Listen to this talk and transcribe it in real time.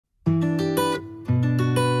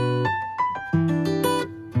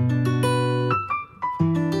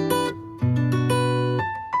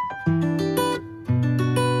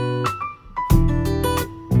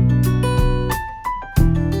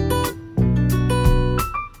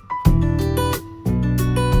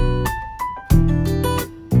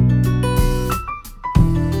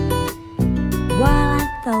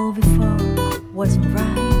wasn't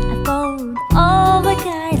right. I thought all the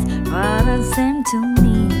guys were the same to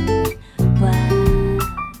me, but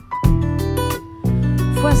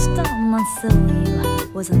first time I saw you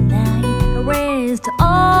was a night I raised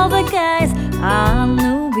all the guys I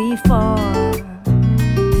knew before.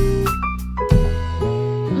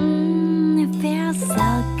 It feels so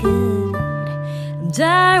good. I'm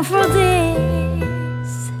dying for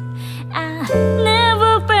this. I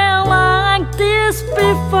never felt like this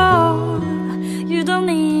before. You don't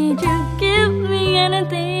need to give me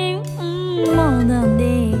anything more than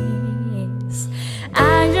this.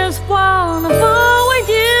 I just wanna fall with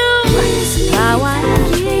you. I wanna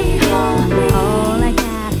give you all I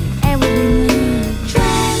got, everything you need.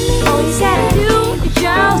 All you gotta do is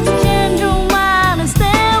just change your mind and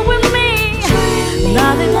stay with me.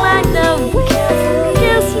 Nothing like the way you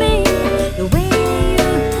kiss me, the way you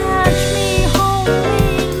touch me, hold me,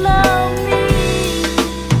 love me.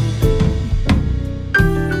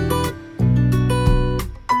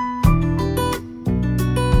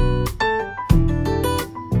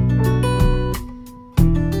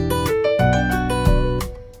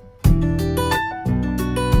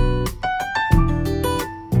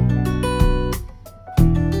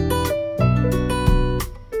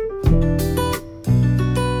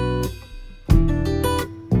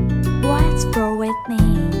 What's wrong with me,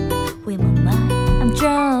 with my mind? I'm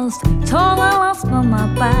just totally lost by my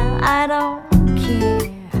mind. I don't care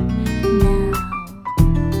now.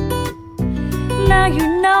 Now you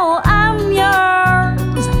know I'm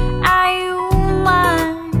yours. Are you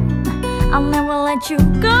mine? I'll never let you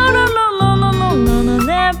go. No, no, no, no, no, no, no,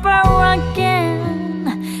 never again.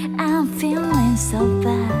 I'm feeling so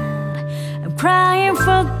bad. I'm crying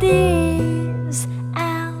for this.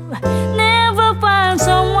 I'll never find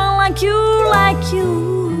someone like you, like you.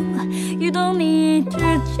 You don't need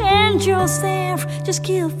to change yourself, just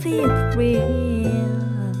keep it real.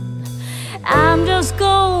 I'm just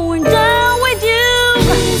going down with you.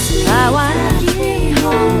 I wanna give you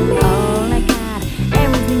all I got,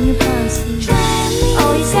 everything you fancy.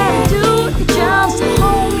 All you gotta do is just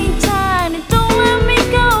hold me tight and don't let me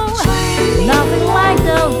go. Nothing like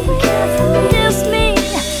the way you kiss me,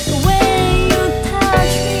 the way you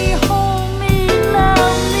touch me, hold me,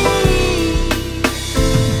 love me.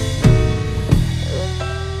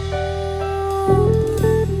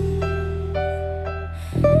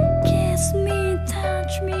 Kiss me,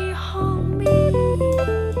 touch me, hold me.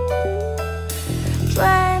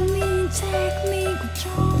 Drive me, take me,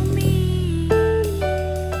 control me.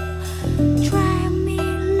 Drive me,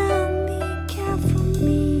 love me, care for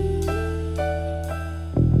me.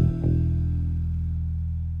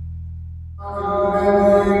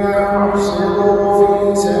 الذين أحسنوا في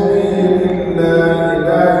سبيل الله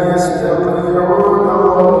لا يستطيعون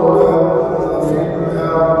ضربا في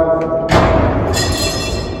الأرض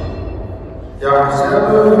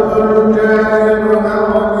يحسبهم الجاهل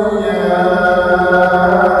أغنياء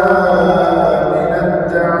من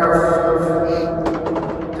التعفف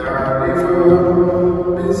تعرفهم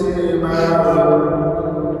بسيماهم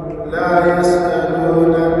لا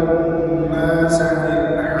يسألون الناس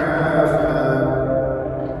إلحافا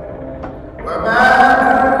وما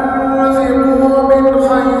تنفقوا من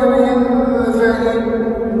خير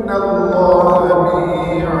فإن الله به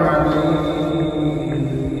عليم.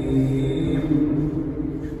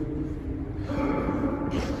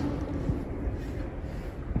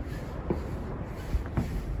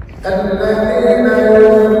 الذين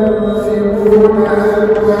ينفقون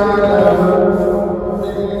أموالهم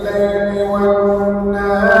بالليل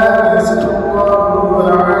والنهار سرا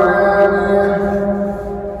وعلانية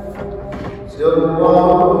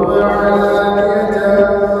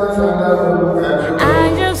فلهم أجر. I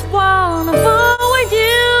just wanna fall with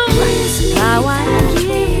you. I wanna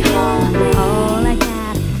give you all I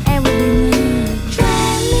got, everything you need.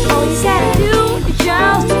 All you gotta do is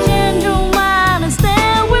just change your mind and stay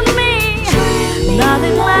with me.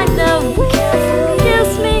 Nothing like the way you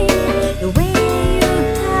kiss me, the way you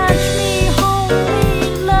touch me, hold me,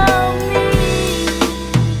 love me.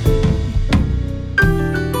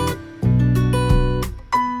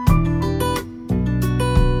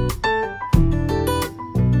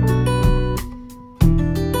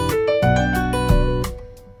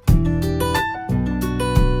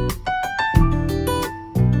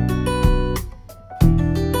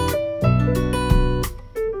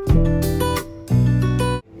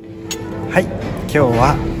はい、今日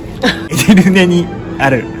はエディルネにあ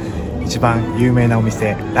る一番有名なお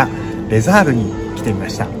店ラ・レザールに来てみま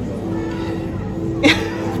した。こ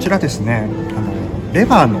ちらですね、レ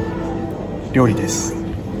バーの料理です。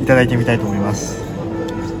いただいてみたいと思います。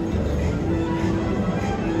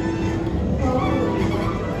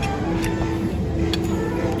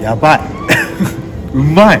やばい。う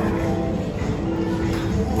まい。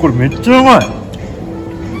これめっちゃうまい。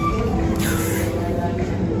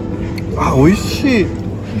あ、美味しい。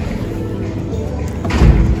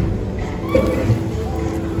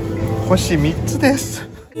星3つです。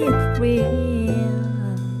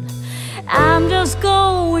I'm just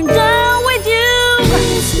going down with you.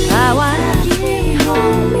 I wanna give you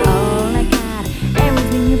all I got,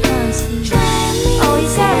 everything you fancy. All you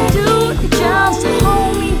gotta do is just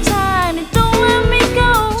hold me tight and don't let me go.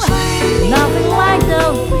 Nothing like the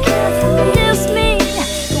kiss me,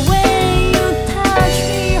 the way you touch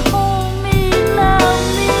me, hold me, love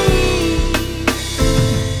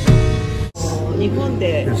me. 日本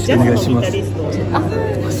でジャズのギタリスト。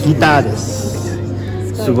ギターです。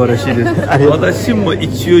素晴らしいです。私も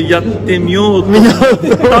一応やってみようと思っ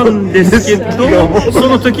たんですけど、そ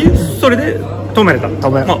の時それで止めれた。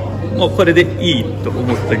もうこれでいいと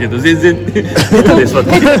思ったけど、全然下手です。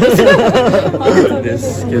で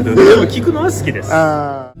すけど、でも聞くのは好きです。